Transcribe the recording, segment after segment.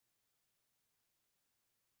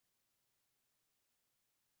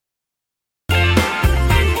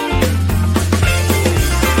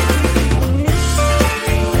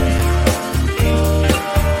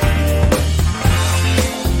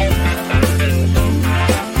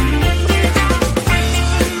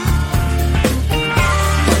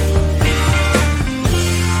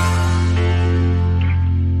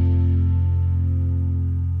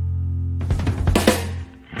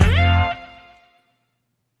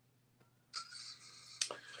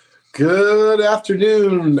Good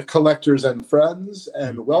afternoon, collectors and friends,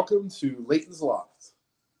 and welcome to Leighton's Loft.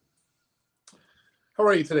 How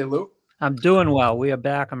are you today, Lou? I'm doing well. We are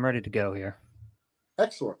back. I'm ready to go here.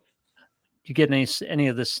 Excellent. Did you get any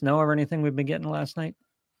of the snow or anything we've been getting last night?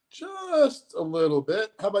 Just a little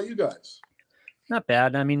bit. How about you guys? Not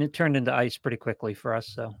bad. I mean, it turned into ice pretty quickly for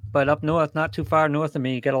us. But up north, not too far north of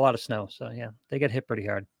me, you get a lot of snow. So yeah, they get hit pretty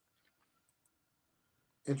hard.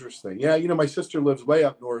 Interesting. Yeah, my sister lives way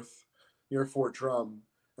up north near Fort Drum,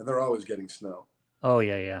 and they're always getting snow. Oh,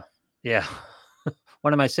 yeah.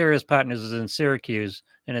 One of my serious partners is in Syracuse,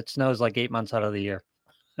 and it snows like 8 months out of the year.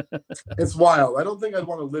 It's wild. I don't think I'd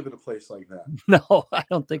want to live in a place like that. No, I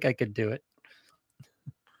don't think I could do it.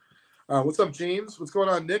 What's up, James? What's going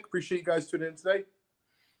on, Nick? Appreciate you guys tuning in today.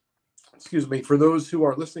 Excuse me. For those who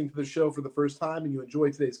are listening to the show for the first time and you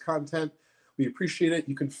enjoy today's content, we appreciate it.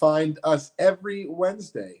 You can find us every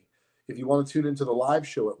Wednesday if you want to tune into the live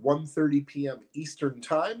show at 1:30 p.m. Eastern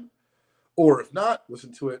Time, or if not,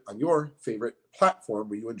 listen to it on your favorite platform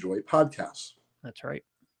where you enjoy podcasts. That's right.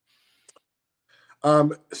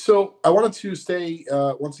 So I wanted to say,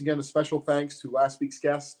 once again, a special thanks to last week's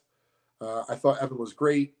guest. I thought Evan was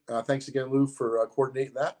great. Thanks again, Lou, for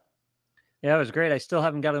coordinating that. Yeah, it was great. I still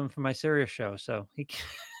haven't got him for my Sirius show, so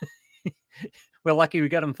we're lucky we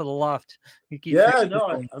got him for the loft.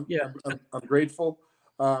 I'm grateful.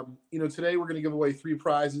 Today we're going to give away 3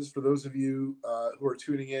 prizes for those of you who are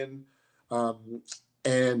tuning in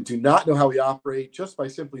and do not know how we operate. Just by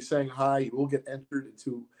simply saying hi, you will get entered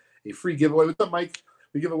into a free giveaway. What's up, Mike?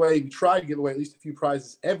 We try to give away at least a few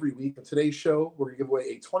prizes every week. On today's show, we're going to give away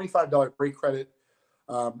a $25 break credit,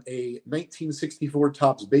 a 1964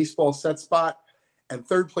 Topps baseball set spot, and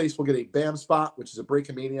third place will get a BAM spot, which is a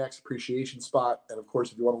Breakamaniacs appreciation spot. And of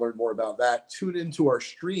course, if you want to learn more about that, tune into our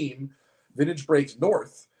stream, Vintage Breaks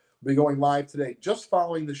North. We'll be going live today, just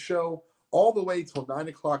following the show, all the way till 9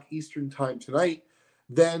 o'clock Eastern Time tonight.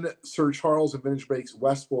 Then Sir Charles and Vintage Breaks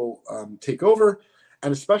West will take over.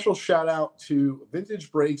 And a special shout out to Vintage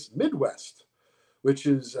Breaks Midwest, which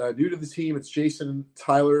is new to the team. It's Jason,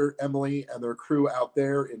 Tyler, Emily, and their crew out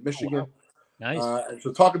there in Michigan. Oh, wow. Nice. And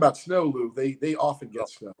so talk about snow, Lou. They often get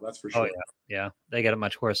snow. That's for sure. Oh, yeah. They get it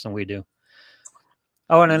much worse than we do.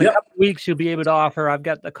 Oh, and in a couple of weeks, you'll be able to offer. I've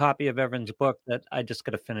got the copy of Evan's book that I just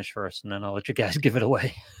got to finish first, and then I'll let you guys give it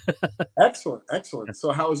away. Excellent.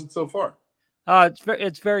 So how is it so far?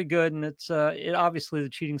 It's very good, and it's obviously the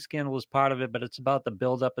cheating scandal is part of it, but it's about the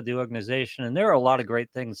buildup of the organization, and there are a lot of great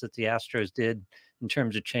things that the Astros did in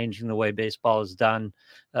terms of changing the way baseball is done.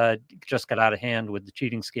 Just got out of hand with the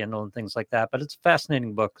cheating scandal and things like that, but it's a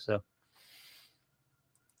fascinating book. So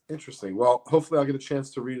interesting. Well, hopefully I'll get a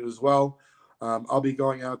chance to read it as well. I'll be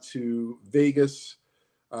going out to Vegas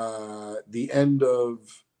the end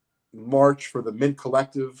of March for the Mint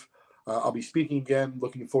Collective. I'll be speaking again.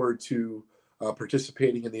 Looking forward to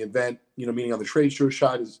participating in the event, meaning on the trade show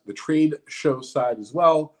side as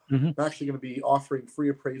well. Mm-hmm. I'm actually going to be offering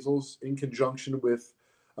free appraisals in conjunction with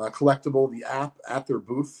Collectible, the app, at their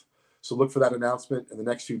booth. So look for that announcement in the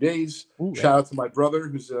next few days. Ooh, Shout out to my brother,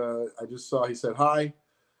 who's I just saw he said hi.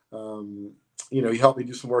 He helped me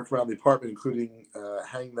do some work around the apartment, including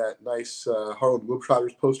hang that nice Harlem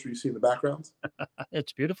Globetrotters poster you see in the background.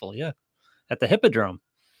 It's beautiful, yeah, at the Hippodrome.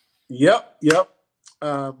 Yep.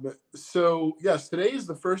 So yes, today is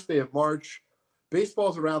the first day of March.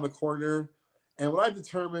 Baseball's around the corner, and what I've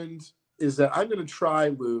determined is that I'm going to try,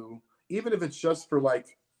 Lou, even if it's just for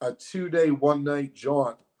like a 2-day, 1-night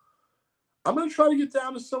jaunt. I'm going to try to get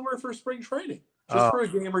down to somewhere for spring training, just for a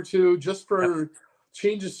game or two, just for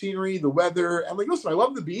change of scenery, the weather. And listen, I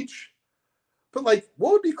love the beach, but what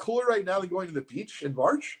would be cooler right now than going to the beach in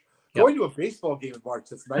March? Going to a baseball game in March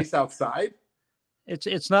that's nice outside.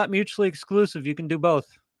 It's not mutually exclusive. You can do both.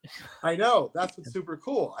 I know. That's what's super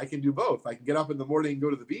cool. I can do both. I can get up in the morning and go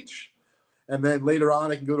to the beach, and then later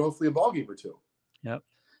on I can go to hopefully a ball game or two. Yep.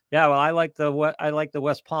 Yeah, well, I like the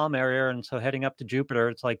West Palm area, and so heading up to Jupiter,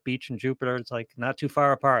 it's like beach and Jupiter. It's like not too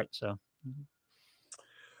far apart. So,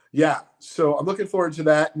 yeah. So I'm looking forward to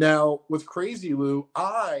that. Now, what's crazy, Lou?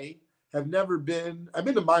 I've been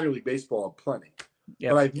to minor league baseball plenty,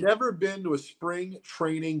 but I've never been to a spring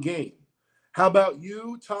training game. How about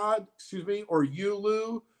you, Todd? Or you,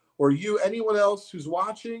 Lou? Or you, anyone else who's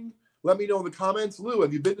watching? Let me know in the comments. Lou,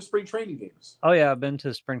 have you been to spring training games? Oh, yeah, I've been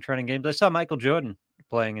to spring training games. I saw Michael Jordan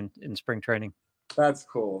playing in spring training. That's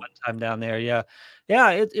cool. One time down there, yeah.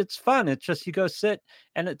 It's fun. It's just you go sit,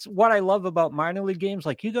 and it's what I love about minor league games.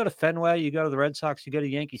 Like you go to Fenway, you go to the Red Sox, you go to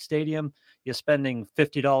Yankee Stadium. You're spending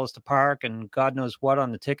 $50 to park and God knows what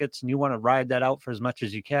on the tickets, and you want to ride that out for as much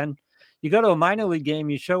as you can. You go to a minor league game,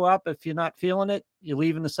 you show up. If you're not feeling it, you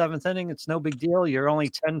leave in the seventh inning. It's no big deal. You're only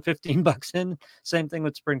 10, 15 bucks in. Same thing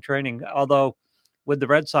with spring training. Although with the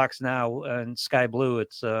Red Sox now and Sky Blue,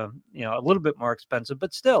 it's a little bit more expensive,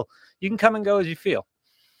 but still, you can come and go as you feel.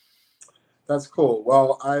 That's cool.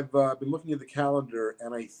 Well, I've been looking at the calendar,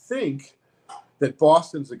 and I think that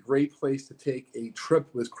Boston's a great place to take a trip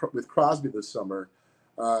with Crosby this summer.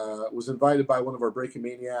 Was invited by one of our Breaking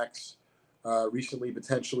Maniacs recently,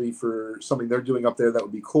 potentially for something they're doing up there that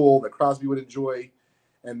would be cool, that Crosby would enjoy.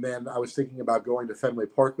 And then I was thinking about going to Fenway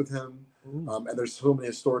Park with him. And there's so many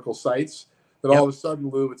historical sites that all of a sudden,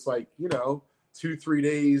 Lou, it's like, 2-3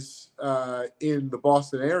 days in the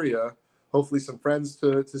Boston area, hopefully some friends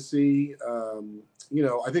to see.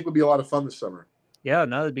 I think would be a lot of fun this summer. Yeah,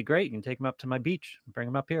 no, that'd be great. You can take them up to my beach, bring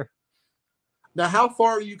them up here. Now, how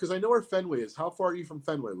far are you? Because I know where Fenway is. How far are you from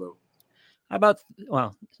Fenway, Lou?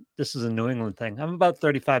 This is a New England thing. I'm about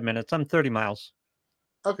 35 minutes. I'm 30 miles.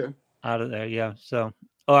 Okay. Out of there, yeah. So,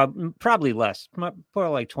 probably less.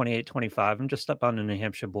 Probably like 28, 25. I'm just up on the New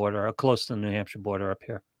Hampshire border, or close to the New Hampshire border up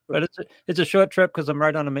here. But it's a short trip because I'm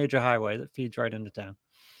right on a major highway that feeds right into town.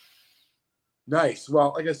 Nice.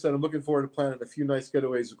 Well, like I said, I'm looking forward to planning a few nice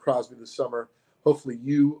getaways with Crosby this summer. Hopefully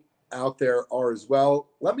you out there are as well.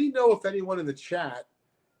 Let me know if anyone in the chat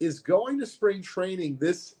is going to spring training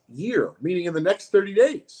this year, meaning in the next 30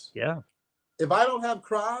 days. Yeah. If I don't have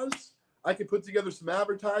Cros, I could put together some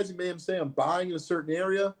advertising, maybe say I'm buying in a certain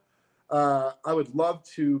area. I would love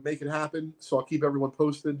to make it happen, so I'll keep everyone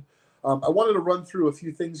posted. I wanted to run through a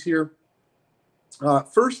few things here.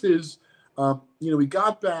 First is, we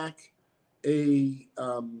got back actually,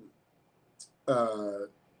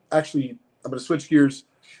 I'm going to switch gears.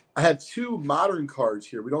 I had 2 modern cards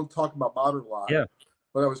here. We don't talk about modern a lot. Yeah.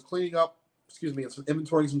 But I was cleaning up, and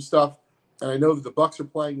inventorying some stuff, and I know that the Bucks are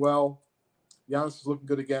playing well. Giannis is looking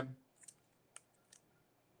good again.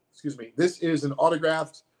 This is an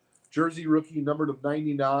autographed jersey rookie numbered of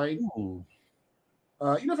 99. Ooh.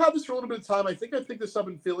 I've had this for a little bit of time. I think I picked this up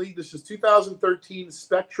in Philly. This is 2013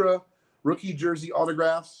 Spectra rookie jersey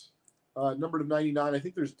autographs, numbered of 99. I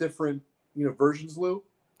think there's different, versions, Lou.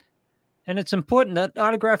 And it's important that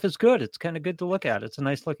autograph is good. It's kind of good to look at. It's a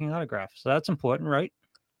nice looking autograph. So that's important, right?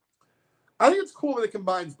 I think it's cool that it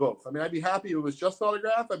combines both. I mean, I'd be happy if it was just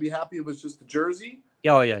autograph. I'd be happy if it was just the jersey.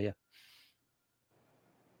 Oh, yeah.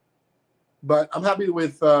 But I'm happy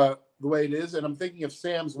with the way it is. And I'm thinking if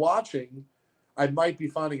Sam's watching, I might be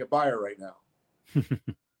finding a buyer right now.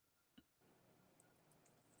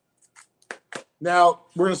 Now,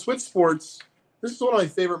 we're going to switch sports. This is one of my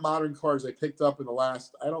favorite modern cards I picked up in the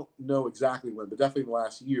last, I don't know exactly when, but definitely in the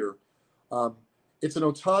last year. It's an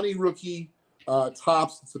Ohtani rookie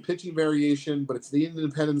tops. It's a pitching variation, but it's the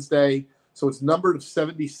Independence Day, so it's numbered of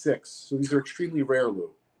 76. So these are extremely rare, Lou.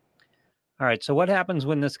 All right, so what happens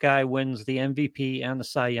when this guy wins the MVP and the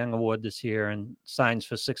Cy Young Award this year and signs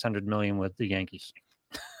for $600 million with the Yankees?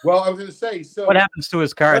 Well, I was going to say, so what happens to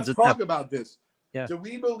his cards? Let's talk about this. Yeah. Do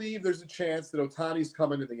we believe there's a chance that Ohtani's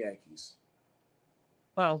coming to the Yankees?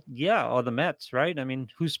 Well, yeah, or the Mets, right? I mean,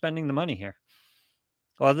 who's spending the money here?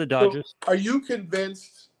 Or the Dodgers? So are you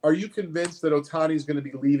convinced that Ohtani's going to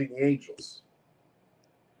be leaving the Angels?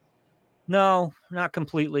 No, not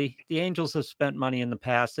completely. The Angels have spent money in the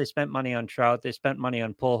past. They spent money on Trout. They spent money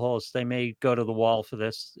on Pujols. They may go to the wall for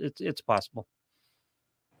this. It's possible.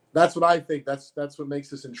 That's what I think. That's what makes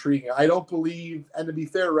this intriguing. I don't believe, and to be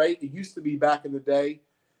fair, right, it used to be back in the day,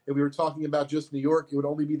 if we were talking about just New York, it would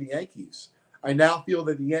only be the Yankees. I now feel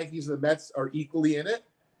that the Yankees and the Mets are equally in it,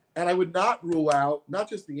 and I would not rule out, not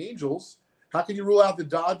just the Angels. How can you rule out the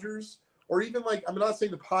Dodgers? Or even I'm not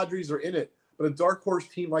saying the Padres are in it, but a dark horse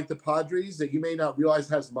team like the Padres that you may not realize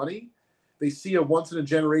has money. They see a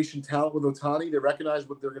once-in-a-generation talent with Ohtani. They recognize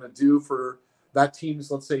what they're going to do for that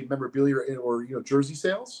team's, let's say, memorabilia or jersey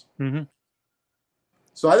sales. Mm-hmm.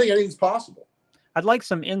 So I think anything's possible. I'd like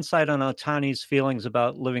some insight on Ohtani's feelings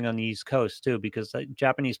about living on the East Coast, too, because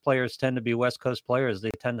Japanese players tend to be West Coast players. They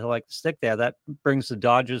tend to like to stick there. That brings the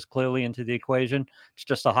Dodgers clearly into the equation. It's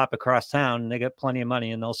just a hop across town, and they get plenty of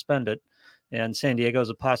money, and they'll spend it. And San Diego's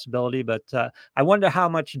a possibility, but I wonder how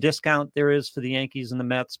much discount there is for the Yankees and the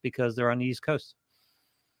Mets because they're on the East Coast.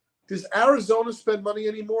 Does Arizona spend money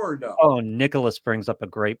anymore or no? Oh, Nicholas brings up a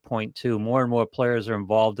great point, too. More and more players are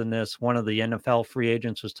involved in this. One of the NFL free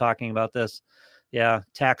agents was talking about this. Yeah,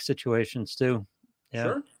 tax situations, too. Yeah.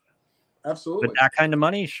 Sure. Absolutely. With that kind of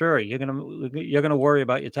money, sure, you're gonna worry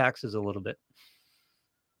about your taxes a little bit.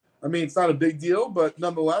 I mean, it's not a big deal, but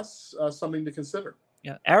nonetheless, something to consider.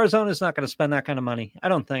 Yeah, Arizona's not going to spend that kind of money, I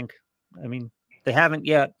don't think. I mean, they haven't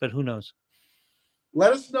yet, but who knows?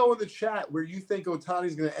 Let us know in the chat where you think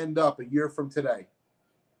Ohtani's going to end up a year from today.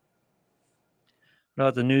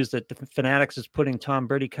 About the news that the Fanatics is putting Tom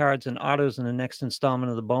Brady cards and autos in the next installment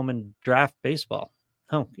of the Bowman Draft Baseball.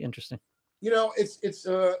 Oh, interesting. It's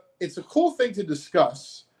a cool thing to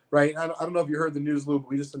discuss, right? I don't know if you heard the news, Lou, but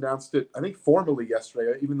we just announced it, I think, formally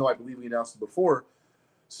yesterday, even though I believe we announced it before.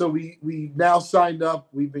 So we now signed up.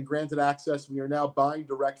 We've been granted access. We are now buying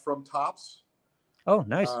direct from Topps. Oh,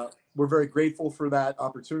 nice. We're very grateful for that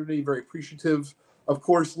opportunity, very appreciative. Of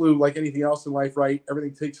course, Lou, like anything else in life, right?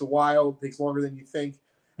 Everything takes a while, takes longer than you think.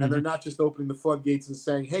 And they're not just opening the floodgates and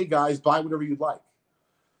saying, hey, guys, buy whatever you'd like.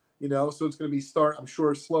 So it's going to be I'm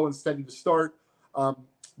sure, slow and steady to start.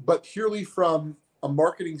 But purely from a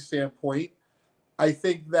marketing standpoint, I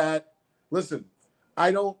think that, listen,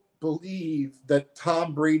 I don't believe that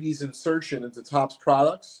Tom Brady's insertion into Topps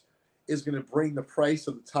products is going to bring the price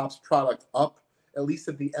of the Topps product up, at least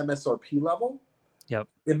at the MSRP level. Yep.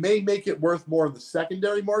 It may make it worth more on the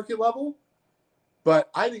secondary market level,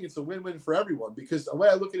 but I think it's a win-win for everyone, because the way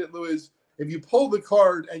I look at it, Lou, is if you pull the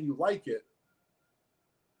card and you like it,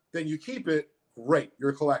 then you keep it. Great.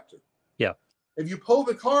 You're a collector. Yeah. If you pull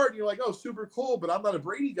the card and you're like, oh, super cool, but I'm not a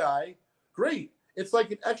Brady guy, great. It's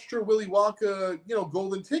like an extra Willy Wonka,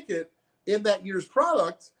 golden ticket in that year's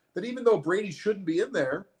product that, even though Brady shouldn't be in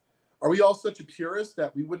there, are we all such a purist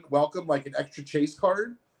that we wouldn't welcome like an extra chase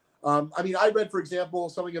card? I read, for example,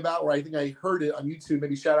 something about, or I think I heard it on YouTube,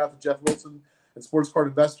 maybe shout out to Jeff Wilson and Sports Card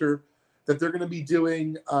Investor, that they're going to be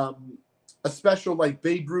doing a special like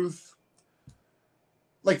Babe Ruth,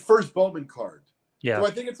 like first Bowman card. Yeah. Do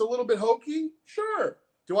I think it's a little bit hokey? Sure.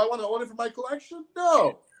 Do I want to own it for my collection?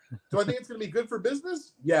 No. Do I think it's going to be good for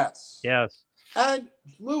business? Yes. Yes. And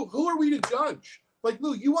Lou, who are we to judge? Like,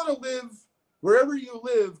 Lou, you want to live wherever you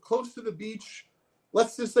live, close to the beach,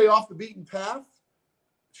 let's just say off the beaten path.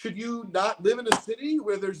 Should you not live in a city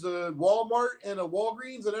where there's a Walmart and a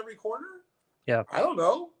Walgreens at every corner? Yeah. I don't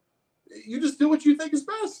know. You just do what you think is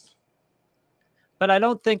best. But I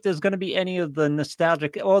don't think there's going to be any of the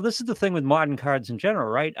nostalgic. Well, this is the thing with modern cards in general,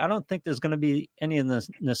 right? I don't think there's going to be any of the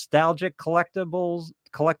nostalgic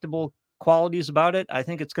collectible qualities about it. I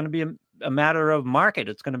think it's going to be a matter of market.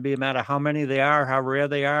 It's going to be a matter of how many they are, how rare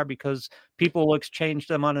they are, because people will exchange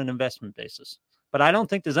them on an investment basis. But I don't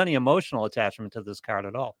think there's any emotional attachment to this card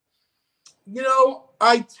at all. I'm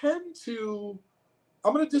going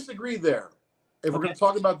to disagree there. If we're going to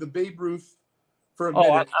talk about the Babe Ruth for a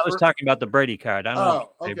minute. I was talking about the Brady card. I don't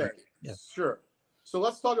know. Okay. Yeah. Sure. So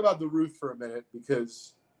let's talk about the Ruth for a minute,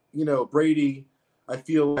 because, Brady, I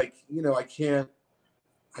feel like, I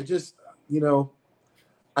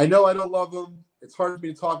know I don't love him. It's hard for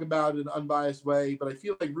me to talk about it in an unbiased way, but I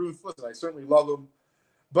feel like Ruth, listen, I certainly love him.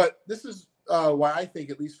 But this is why I think,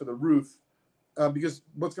 at least for the Ruth, because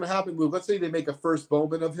what's going to happen, Lou, let's say they make a first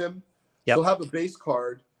Bowman of him. Yep. They'll have a base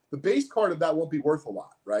card. The base card of that won't be worth a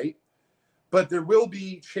lot, right? But there will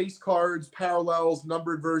be chase cards, parallels,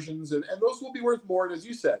 numbered versions, and those will be worth more. And as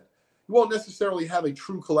you said, you won't necessarily have a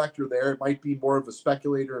true collector there. It might be more of a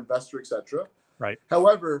speculator, investor, etc. Right.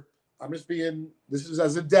 However, this is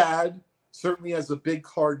as a dad, certainly as a big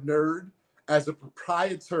card nerd, as a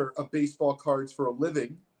proprietor of baseball cards for a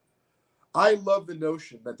living, I love the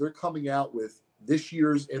notion that they're coming out with this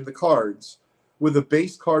year's in the cards with a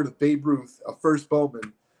base card of Babe Ruth, a first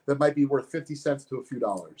Bowman, that might be worth 50 cents to a few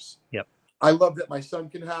dollars. Yep. I love that my son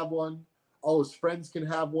can have one. All his friends can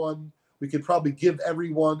have one. We could probably give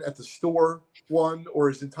everyone at the store one, or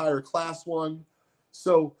his entire class one.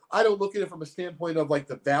 So I don't look at it from a standpoint of like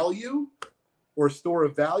the value or a store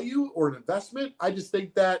of value or an investment. I just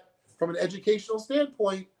think that from an educational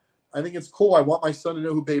standpoint, I think it's cool. I want my son to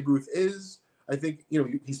know who Babe Ruth is. I think,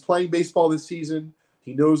 he's playing baseball this season.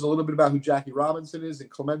 He knows a little bit about who Jackie Robinson is and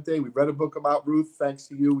Clemente. We've read a book about Ruth, thanks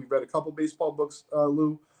to you. We've read a couple baseball books,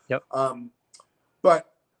 Lou. Yep.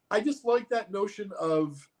 But I just like that notion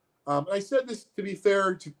of, and I said this to be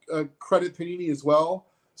fair to credit Panini as well.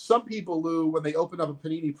 Some people, Lou, when they open up a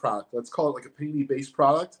Panini product, let's call it like a Panini-based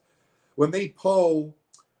product, when they pull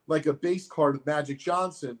like a base card of Magic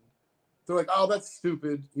Johnson, they're like, "Oh, that's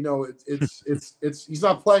stupid. It's he's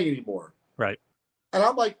not playing anymore." Right. And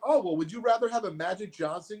I'm like, "Oh, well, would you rather have a Magic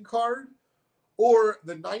Johnson card or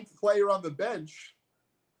the ninth player on the bench?"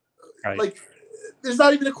 Right. Like, there's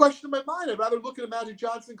not even a question in my mind. I'd rather look at a Magic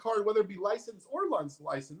Johnson card, whether it be licensed or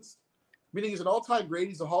unlicensed, meaning he's an all-time great,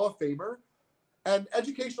 he's a Hall of Famer, and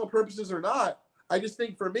educational purposes or not, I just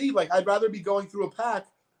think for me, like, I'd rather be going through a pack.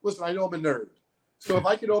 Listen, I know I'm a nerd. So if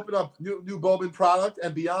I could open up new Bowman product,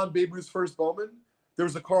 and beyond Babe Ruth's first Bowman, there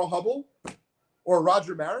was a Carl Hubble or a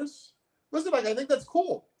Roger Maris, listen, like, I think that's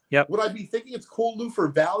cool. Yep. Would I be thinking it's cool, Lou, for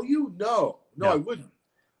value? No, I wouldn't.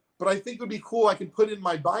 But I think it would be cool. I could put in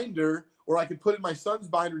my binder, or I could put in my son's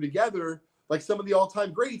binder together, like some of the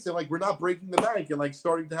all-time greats, and like we're not breaking the bank and like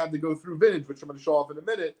starting to have to go through vintage, which I'm going to show off in a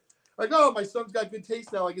minute. Like, oh, my son's got good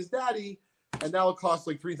taste now, like his daddy, and now it costs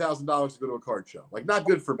like $3,000 to go to a card show. Like, not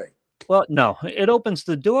good for me. Well, no, it opens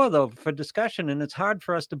the door though for discussion, and it's hard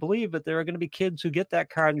for us to believe that there are going to be kids who get that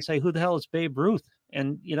card and say, "Who the hell is Babe Ruth?"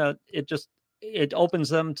 And it opens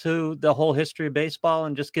them to the whole history of baseball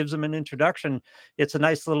and just gives them an introduction. It's a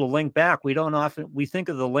nice little link back. We think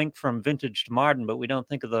of the link from vintage to modern, but we don't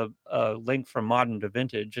think of the link from modern to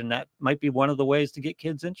vintage, and that might be one of the ways to get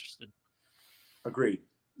kids interested. Agreed.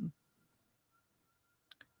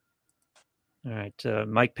 All right.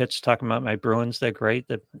 Mike Pitts talking about my Bruins. They're great.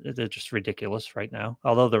 They're just ridiculous right now.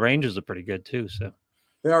 Although the Rangers are pretty good too. So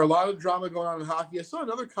there are a lot of drama going on in hockey. I saw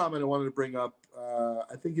another comment I wanted to bring up.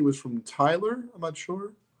 I think it was from Tyler. I'm not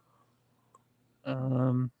sure.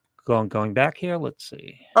 Going back here. Let's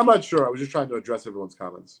see. I'm not sure. I was just trying to address everyone's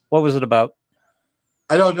comments. What was it about?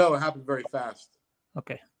 I don't know. It happened very fast.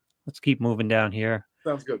 Okay. Let's keep moving down here.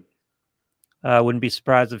 Sounds good. Wouldn't be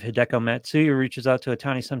surprised if Hideko Matsui reaches out to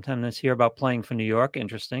Ohtani sometime this year about playing for New York.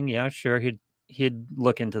 Interesting. Yeah, sure. He'd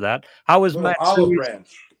look into that. How is Matsui's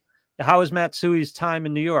time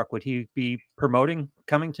in New York? Would he be promoting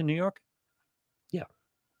coming to New York? Yeah.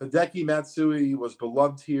 Hideki Matsui was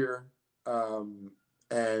beloved here,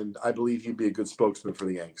 and I believe he'd be a good spokesman for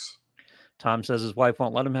the Yanks. Tom says his wife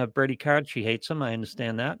won't let him have Brady cards. She hates him. I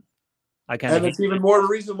understand that. And it's even more of a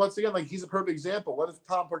reason, once again, like he's a perfect example. What if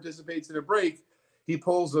Tom participates in a break, he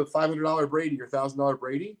pulls a $500 Brady or $1,000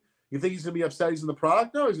 Brady? You think he's going to be upset he's in the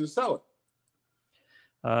product? No, he's going to sell it.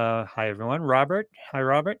 Hi, everyone. Robert. Hi,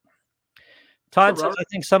 Robert. Todd says, I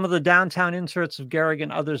think some of the downtown inserts of Gehrig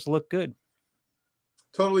and others look good.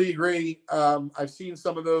 Totally agree. I've seen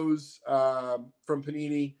some of those from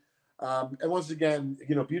Panini. And once again,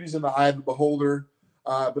 beauty's in the eye of the beholder.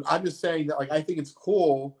 But I'm just saying that, like, I think it's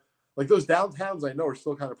cool. Like those downtowns I know are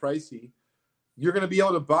still kind of pricey. You're going to be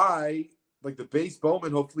able to buy like the base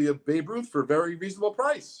Bowman, hopefully of Babe Ruth for a very reasonable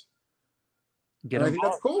price. I think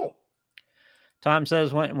that's cool. Tom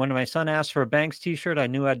says, when my son asked for a Banks t-shirt, I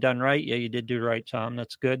knew I'd done right. Yeah, you did do right, Tom.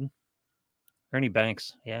 That's good. Ernie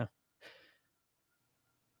Banks. Yeah.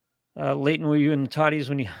 Leighton, were you in the toddies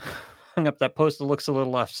when you hung up that post that looks a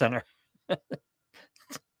little off center? I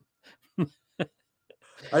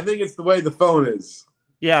think it's the way the phone is.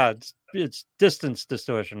 Yeah, it's distance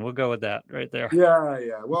distortion. We'll go with that right there.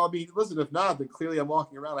 Yeah. Well, I mean, listen, if not, then clearly I'm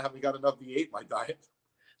walking around. I haven't got enough V8 in my diet.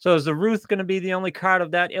 So is the Ruth going to be the only card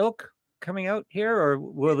of that ilk coming out here, or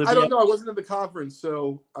will there be? I don't know. I wasn't in the conference,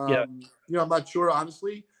 so yeah. I'm not sure.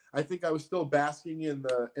 Honestly, I think I was still basking in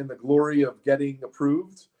the glory of getting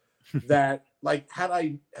approved. That, like, had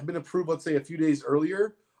I been approved, let's say a few days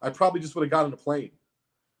earlier, I probably just would have gotten a plane.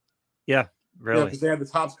 Yeah. Really? Because they had the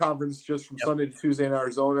Topps conference just from Sunday to Tuesday in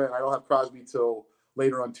Arizona, and I don't have Crosby till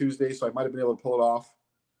later on Tuesday, so I might have been able to pull it off.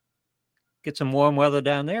 Get some warm weather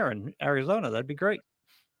down there in Arizona. That'd be great.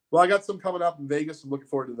 Well, I got some coming up in Vegas. I'm looking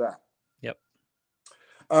forward to that. Yep.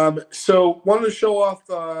 So wanted to show off,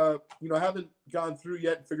 I haven't gone through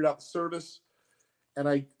yet and figured out the service, and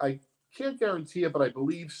I can't guarantee it, but I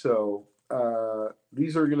believe so.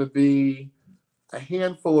 These are going to be a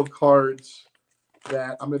handful of cards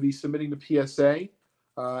that I'm going to be submitting to PSA.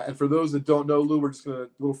 And for those that don't know, Lou, we're just going to, a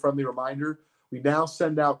little friendly reminder. We now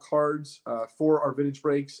send out cards for our vintage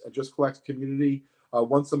breaks at Just Collect community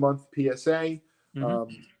once a month PSA.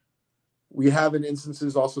 Mm-hmm. We have in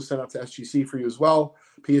instances also sent out to SGC for you as well.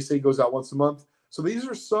 PSA goes out once a month. So these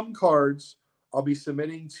are some cards I'll be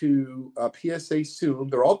submitting to PSA soon.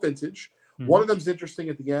 They're all vintage. Mm-hmm. One of them is interesting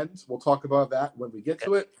at the end. We'll talk about that when we get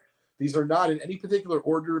to it. These are not in any particular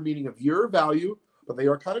order, meaning of year or value, but they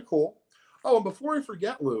are kind of cool. Oh, and before I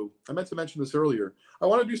forget, Lou, I meant to mention this earlier. I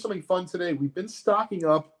want to do something fun today. We've been stocking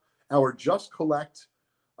up our Just Collect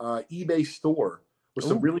eBay store with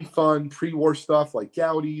some really fun pre-war stuff like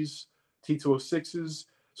Gaudi's, T206s.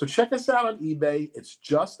 So check us out on eBay. It's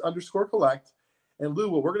just_collect. And Lou,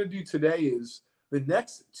 what we're going to do today is the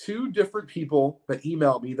next 2 different people that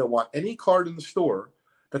email me that want any card in the store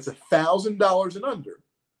that's $1,000 and under.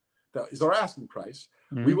 That is our asking price.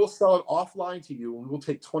 Mm-hmm. We will sell it offline to you, and we'll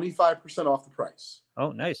take 25% off the price.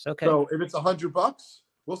 Oh, nice. Okay. So if it's $100,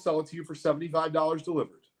 we'll sell it to you for $75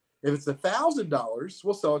 delivered. If it's $1,000,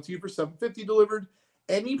 we'll sell it to you for $750 delivered.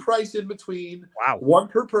 Any price in between. Wow. 1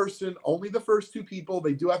 per person. Only the first 2 people.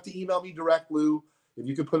 They do have to email me direct, Lou. If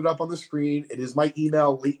you could put it up on the screen, it is my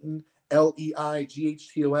email, Leighton,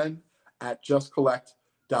 LEIGHTON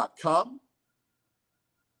 @justcollect.com.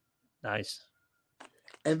 Nice.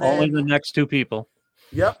 And Only then, the next two people.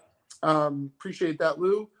 yep, appreciate that,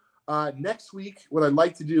 Lou. Next week, what I'd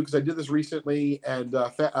like to do, because I did this recently, and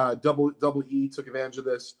Double E took advantage of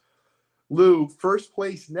this. Lou, first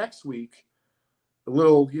place next week, a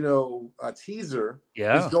little, teaser is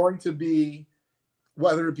Yeah. going to be,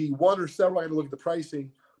 whether it be one or several, I got to look at the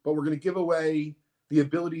pricing, but we're going to give away the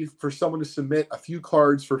ability for someone to submit a few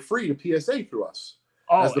cards for free to PSA through us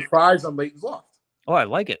as Oh, the prize on Leighton's Loft. oh, I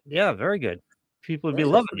like it. Yeah, very good. People would be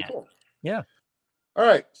Right? That's loving pretty it. cool. Yeah. All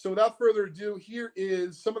right. So without further ado, here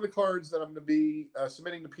is some of the cards that I'm going to be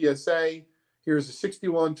submitting to PSA. Here's a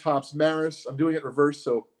 61 Topps Maris. I'm doing it reverse,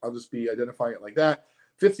 so I'll just be identifying it like that.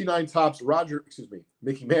 59 Topps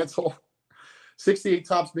Mickey Mantle. 68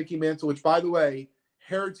 Topps Mickey Mantle, which, by the way,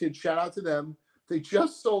 Heritage, shout out to them. They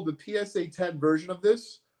just sold the PSA 10 version of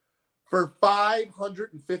this for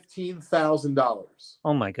 $515,000.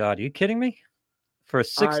 Oh my God. Are you kidding me? For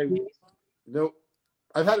 60? Nope.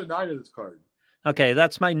 I've had a 9 of this card. Okay,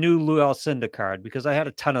 that's my new Lou Alcindor card because I had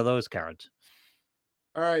a ton of those cards.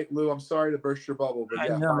 All right, Lou, I'm sorry to burst your bubble, but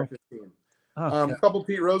yeah, 515. A couple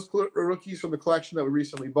Pete Rose rookies from the collection that we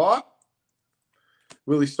recently bought.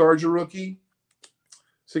 Willie Stargell rookie.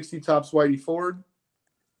 60 Topps Whitey Ford.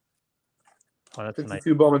 Oh, that's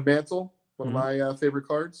 52 nice. Bowman Mantle, one of my favorite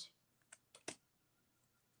cards.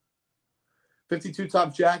 52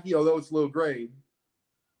 Topps Jackie, although it's low grade.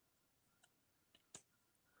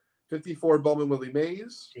 54 Bowman Willie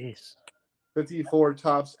Mays. Jeez. 54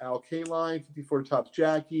 Topps Al Kaline. 54 Topps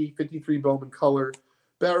Jackie. 53 Bowman Color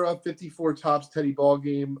Berra. 54 Topps Teddy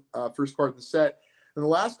Ballgame, first card in the set. And the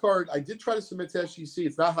last card, I did try to submit to SGC.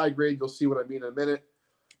 It's not high grade. You'll see what I mean in a minute.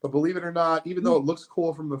 But believe it or not, even though it looks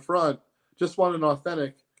cool from the front, just want an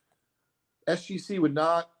authentic, SGC would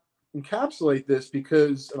not encapsulate this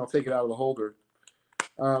because, and I'll take it out of the holder,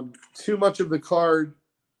 too much of the card,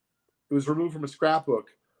 it was removed from a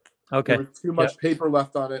scrapbook. Okay. There was too much paper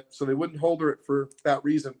left on it, so they wouldn't holder it for that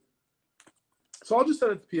reason. So I'll just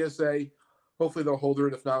send it to PSA. Hopefully they'll holder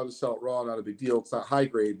it. If not, I'll just sell it raw. Not a big deal. It's not high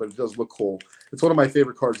grade, but it does look cool. It's one of my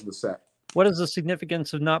favorite cards in the set. What is the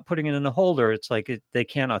significance of not putting it in a holder? It's like they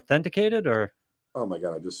can't authenticate it, or? Oh my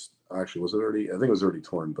God! Was it already? I think it was already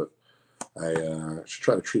torn, but I should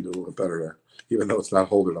try to treat it a little bit better there. Even though it's not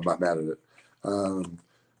holdered, I'm not mad at it.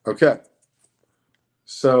 Okay.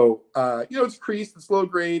 So, it's creased, it's low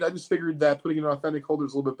grade. I just figured that putting an authentic holder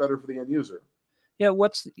is a little bit better for the end user. Yeah,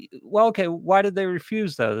 okay. Why did they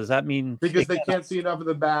refuse, though? Does that mean because they can't see enough of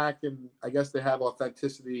the back, and I guess they have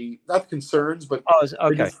authenticity, not concerns, but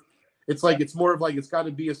okay. It's more of like it's got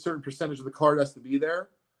to be a certain percentage of the card has to be there,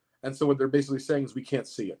 and so what they're basically saying is we can't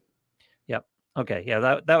see it. Yep. Okay.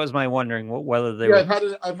 Yeah, that was my wondering whether they were. I've had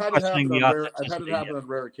it happen on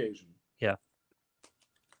rare occasion. Yeah.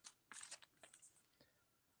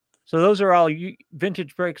 So those are all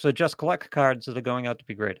vintage breaks or just collect cards that are going out to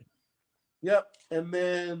be graded. Yep. And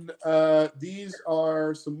then these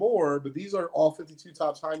are some more, but these are all 52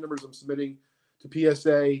 Topps high numbers I'm submitting to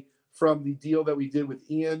PSA from the deal that we did with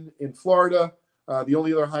Ian in Florida. The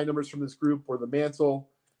only other high numbers from this group were the Mantle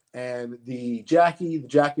and the Jackie. The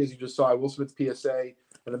Jackie, as you just saw, I will submit to PSA,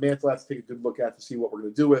 and the Mantle I have to take a good look at to see what we're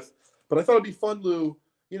going to do with. But I thought it'd be fun, Lou.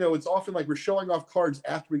 It's often like we're showing off cards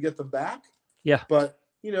after we get them back. Yeah. But,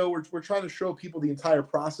 we're trying to show people the entire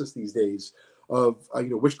process these days of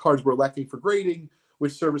which cards we're electing for grading,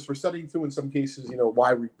 which service we're setting through. In some cases,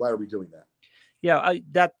 why are we doing that? Yeah,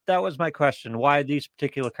 that was my question. Why these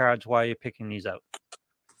particular cards? Why are you picking these out?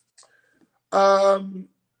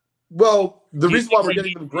 Well, the reason why we're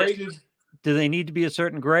getting them graded. Do they need to be a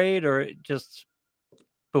certain grade, or just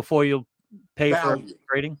before you'll pay for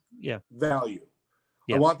grading? Yeah, value.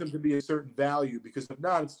 Yeah. I want them to be a certain value, because if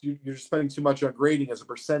not, you're spending too much on grading as a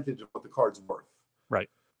percentage of what the card's worth. Right.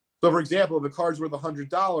 So, for example, if a card's worth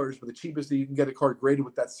 $100, but the cheapest that you can get a card graded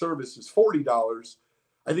with that service is $40,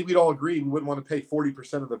 I think we'd all agree we wouldn't want to pay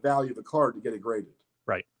 40% of the value of the card to get it graded.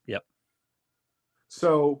 Right. Yep.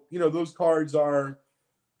 So, those cards are,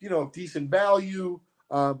 decent value.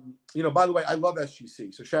 By the way, I love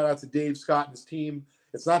SGC. So shout out to Dave Scott and his team.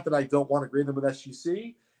 It's not that I don't want to grade them with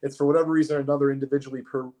SGC. It's for whatever reason or another individually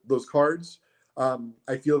per those cards.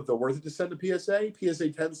 I feel that they're worth it to send to PSA. PSA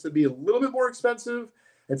tends to be a little bit more expensive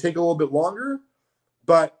and take a little bit longer.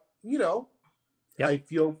 But, I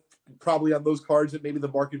feel probably on those cards that maybe the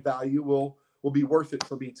market value will be worth it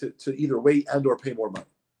for me to either wait and or pay more money.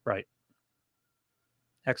 Right.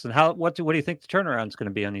 Excellent. What do you think the turnaround is going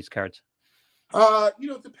to be on these cards?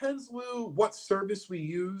 It depends, Lou, what service we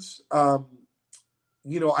use. I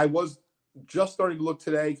was just starting to look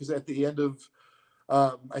today because at the end of,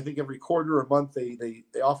 I think every quarter or month, they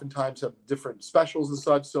oftentimes have different specials and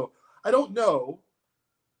such. So I don't know.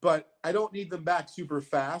 but I don't need them back super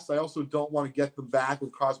fast. I also don't want to get them back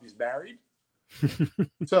when Crosby's married.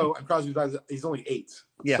 So, and Crosby's, he's only 8.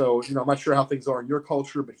 Yeah. So, I'm not sure how things are in your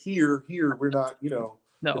culture, but here we're not, No.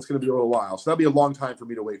 it's going to be a little while. So that'll be a long time for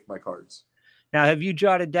me to wait for my cards. Now, have you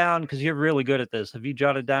jotted down, because you're really good at this, have you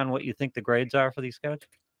jotted down what you think the grades are for these guys?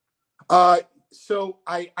 So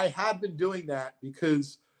I have been doing that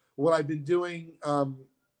because what I've been doing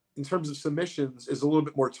in terms of submissions is a little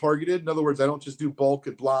bit more targeted. In other words, I don't just do bulk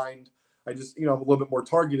and blind. I just, I'm a little bit more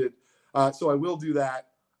targeted. So I will do that.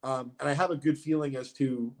 And I have a good feeling as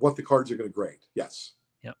to what the cards are going to grade. Yes.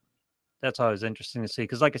 Yep. That's always interesting to see.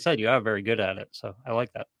 Because like I said, you are very good at it. So I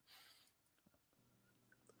like that.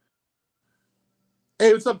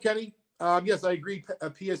 Hey, what's up, Kenny? Yes, I agree.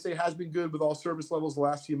 PSA has been good with all service levels the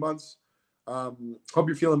last few months. Hope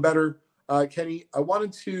you're feeling better. Kenny, I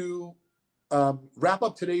wanted to wrap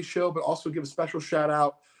up today's show, but also give a special shout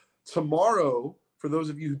out. Tomorrow, for those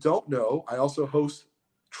of you who don't know, I also host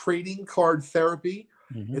Trading Card Therapy.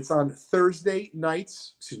 Mm-hmm. It's on Thursday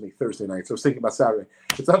nights. Thursday nights. I was thinking about Saturday.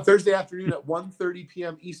 It's on Thursday afternoon at 1:30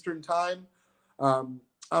 p.m. Eastern time. I'm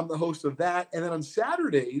the host of that. And then on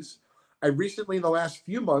Saturdays, I recently, in the last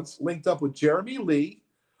few months, linked up with Jeremy Lee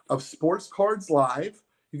of Sports Cards Live.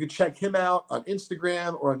 You can check him out on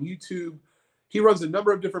Instagram or on YouTube. He runs a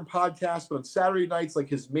number of different podcasts, but on Saturday nights, like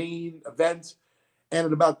his main event. And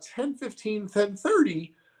at about 10:15,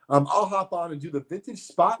 10:30, I'll hop on and do the Vintage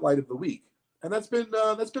Spotlight of the week. And that's been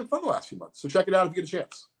fun the last few months. So check it out if you get a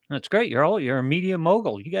chance. That's great. You're a media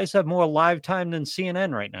mogul. You guys have more live time than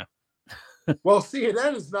CNN right now. Well,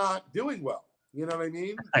 CNN is not doing well. You know what I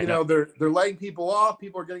mean? They're letting people off.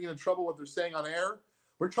 People are getting into trouble what they're saying on air.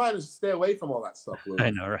 We're trying to stay away from all that stuff, Lou.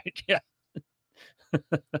 I know, right? Yeah.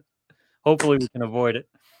 Hopefully we can avoid it.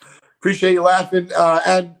 Appreciate you laughing.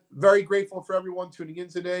 And very grateful for everyone tuning in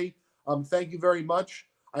today. Thank you very much.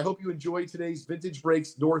 I hope you enjoyed today's Vintage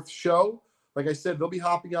Breaks North show. Like I said, they'll be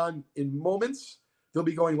hopping on in moments. They'll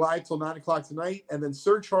be going live till 9 o'clock tonight. And then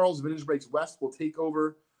Sir Charles Vintage Breaks West will take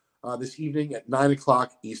over this evening at 9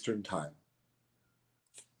 o'clock Eastern time.